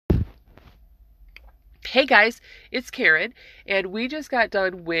Hey guys, it's Karen, and we just got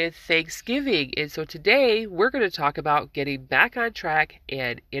done with Thanksgiving, and so today we're going to talk about getting back on track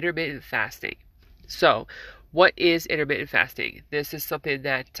and intermittent fasting. So, what is intermittent fasting? This is something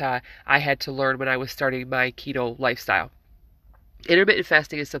that I had to learn when I was starting my keto lifestyle. Intermittent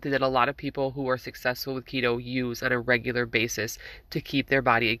fasting is something that a lot of people who are successful with keto use on a regular basis to keep their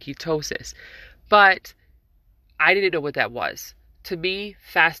body in ketosis. But I didn't know what that was. To me,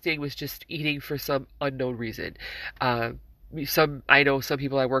 fasting was just eating for some unknown reason. Uh, I know some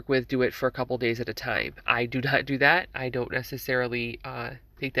people I work with do it for a couple days at a time. I do not do that. I don't necessarily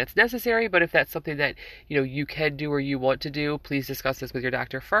think that's necessary, but if that's something that you can do or you want to do, please discuss this with your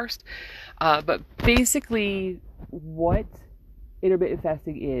doctor first. But basically, what intermittent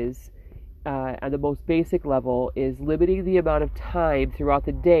fasting is, on the most basic level, is limiting the amount of time throughout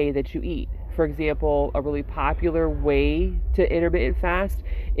the day that you eat. For example, a really popular way to intermittent fast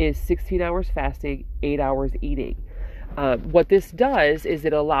is 16 hours fasting, 8 hours eating. What this does is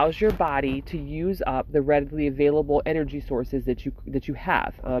it allows your body to use up the readily available energy sources that you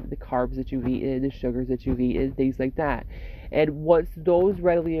have, the carbs that you've eaten, the sugars that you've eaten, things like that. And once those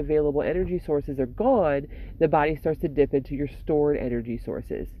readily available energy sources are gone, the body starts to dip into your stored energy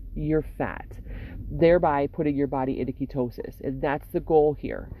sources, your fat, thereby putting your body into ketosis. And that's the goal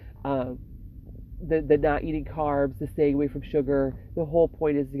here. The not eating carbs, the staying away from sugar, the whole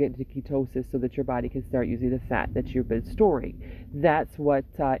point is to get into ketosis so that your body can start using the fat that you've been storing. That's what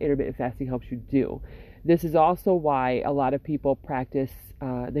intermittent fasting helps you do. This is also why a lot of people who practice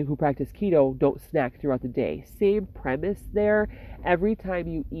keto don't snack throughout the day. Same premise there. Every time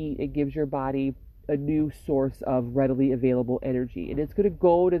you eat, it gives your body a new source of readily available energy, and it's going to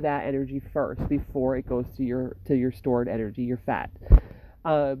go to that energy first before it goes to your stored energy, your fat.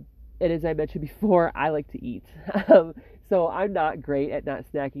 And as I mentioned before, I like to eat. So I'm not great at not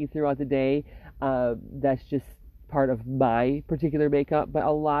snacking throughout the day. That's just part of my particular makeup. But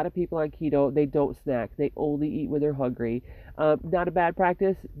a lot of people on keto, they don't snack. They only eat when they're hungry. Not a bad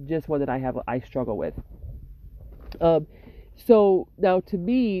practice, just one that I struggle with. So now to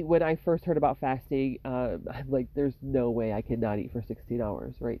me, when I first heard about fasting, I'm like, there's no way I cannot eat for 16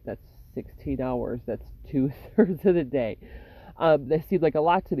 hours, right? That's 16 hours. That's 2/3 of the day. That seemed like a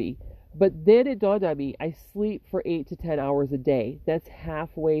lot to me. But then it dawned on me, I sleep for 8 to 10 hours a day. That's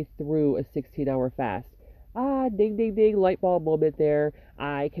halfway through a 16-hour fast. Ding, ding, ding, light bulb moment there.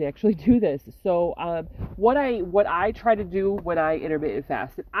 I can actually do this. So what I try to do when I intermittent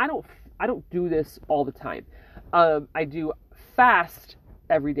fast, and I don't do this all the time. I do fast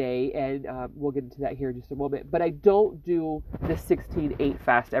every day, and we'll get into that here in just a moment. But I don't do the 16/8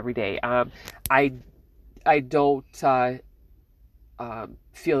 fast every day. I don't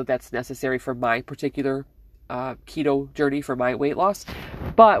feel that that's necessary for my particular keto journey, for my weight loss.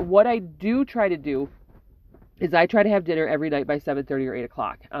 But what I do try to do is I try to have dinner every night by 7:30 or 8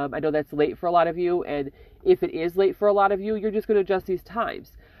 o'clock. I know that's late for a lot of you, and if it is late for a lot of you, you're just going to adjust these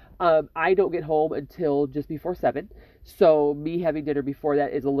times. I don't get home until just before 7, so me having dinner before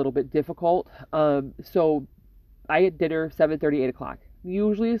that is a little bit difficult. So I had dinner 7:30, 8 o'clock.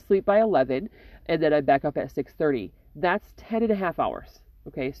 Usually sleep by 11, and then I'm back up at 6:30. That's 10 and a half hours.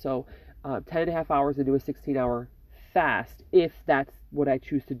 Okay, so 10 and a half hours into a 16-hour fast. If that's what I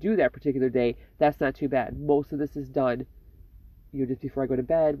choose to do that particular day, that's not too bad. Most of this is done, just before I go to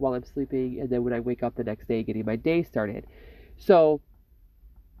bed, while I'm sleeping, and then when I wake up the next day, getting my day started. So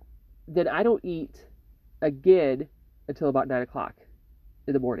then I don't eat again until about 9 o'clock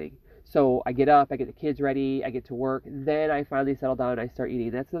in the morning. So I get up, I get the kids ready, I get to work, then I finally settle down and I start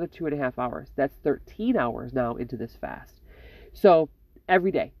eating. That's another 2.5 hours. That's 13 hours now into this fast. So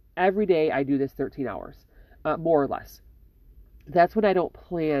every day I do this 13 hours, more or less. That's when I don't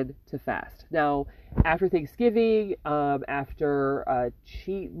plan to fast. Now, after Thanksgiving, after a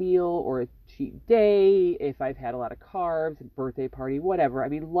cheat meal or a cheat day, if I've had a lot of carbs, birthday party, whatever,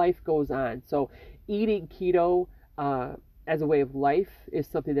 life goes on. So eating keto, as a way of life is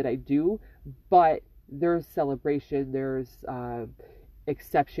something that I do, but there's celebration, there's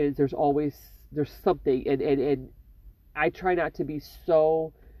exceptions, there's something, and I try not to be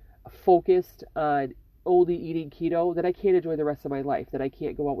so focused on only eating keto that I can't enjoy the rest of my life, that I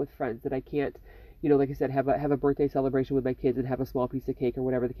can't go out with friends, that I can't, like I said, have a birthday celebration with my kids and have a small piece of cake or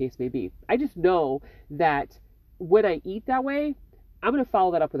whatever the case may be. I just know that when I eat that way, I'm going to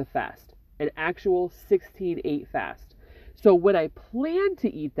follow that up with a fast, an actual 16/8 fast. So when I plan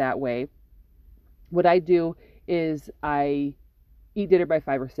to eat that way, what I do is I eat dinner by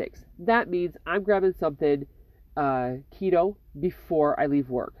 5 or 6. That means I'm grabbing something keto before I leave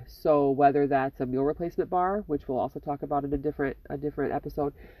work. So whether that's a meal replacement bar, which we'll also talk about in a different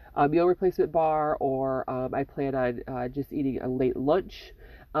episode, a meal replacement bar, or I plan on just eating a late lunch.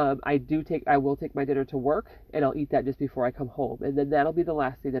 I will take my dinner to work, and I'll eat that just before I come home, and then that'll be the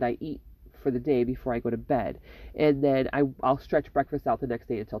last thing that I eat for the day before I go to bed, and then I'll stretch breakfast out the next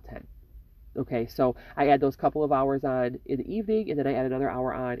day until 10. Okay, so I add those couple of hours on in the evening, and then I add another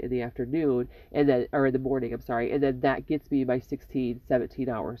hour on in the afternoon, and then, or in the morning, I'm sorry, and then that gets me my 16, 17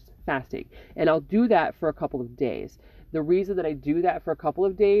 hours fasting. And I'll do that for a couple of days. The reason that I do that for a couple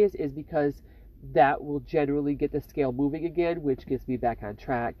of days is because that will generally get the scale moving again, which gets me back on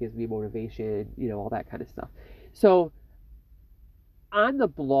track, gives me motivation, all that kind of stuff. So on the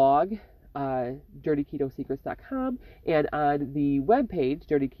blog, dirtyketosecrets.com, and on the webpage,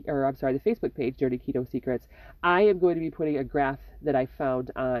 the Facebook page, Dirty Keto Secrets, I am going to be putting a graphic that I found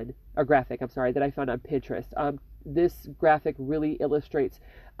on Pinterest. This graphic really illustrates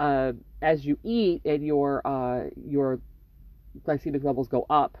as you eat and your glycemic levels go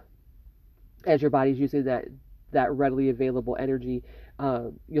up, as your body's using that readily available energy,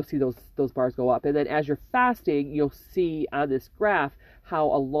 you'll see those bars go up. And then as you're fasting, you'll see on this graph how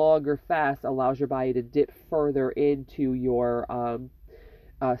a longer fast allows your body to dip further into your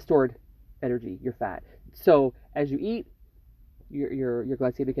stored energy, your fat. So as you eat, your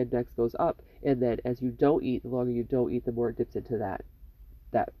glycemic index goes up, and then as you don't eat, the longer you don't eat, the more it dips into that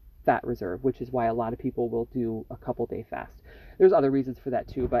fat reserve, which is why a lot of people will do a couple day fast. There's other reasons for that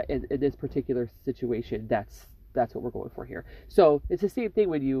too, but in this particular situation, that's what we're going for here. So it's the same thing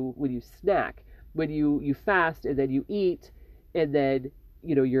when you snack, when you fast and then you eat, and then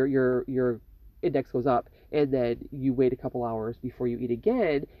your index goes up, and then you wait a couple hours before you eat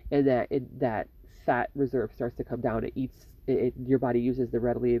again, and that fat reserve starts to come down. Your body uses the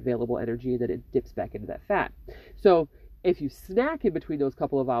readily available energy, and then it dips back into that fat. So if you snack in between those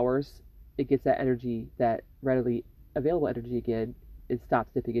couple of hours, it gets that energy, that readily available energy again. It stops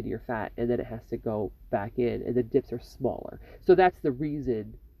dipping into your fat, and then it has to go back in, and the dips are smaller. So that's the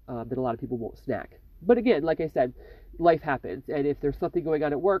reason that a lot of people won't snack. But again, like I said, life happens, and if there's something going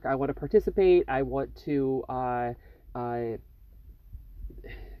on at work, I want to participate. I want to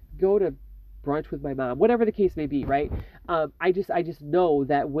go to brunch with my mom, whatever the case may be, right? I just know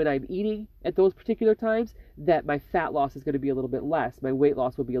that when I'm eating at those particular times, that my fat loss is going to be a little bit less. My weight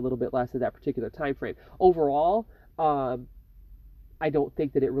loss will be a little bit less at that particular time frame. Overall, I don't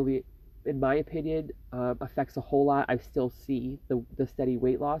think that it really, in my opinion, affects a whole lot. I still see the steady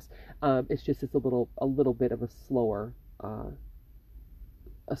weight loss. It's a little bit of a slower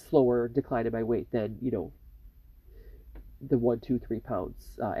decline in my weight than the 1, 2, 3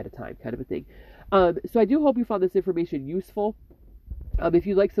 pounds at a time kind of a thing. So I do hope you found this information useful. If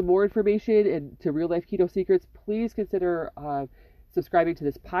you'd like some more information into Real Life Keto Secrets, please consider subscribing to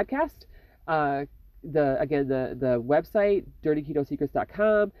this podcast. The website,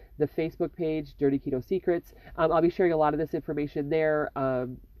 dirtyketosecrets.com, the Facebook page, Dirty Keto Secrets. I'll be sharing a lot of this information there.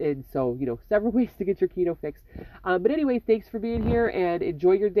 And so, several ways to get your keto fix. But anyway, thanks for being here, and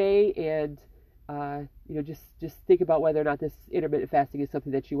enjoy your day, and just think about whether or not this intermittent fasting is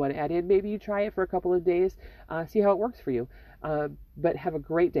something that you want to add in. Maybe you try it for a couple of days, see how it works for you. But have a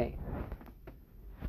great day.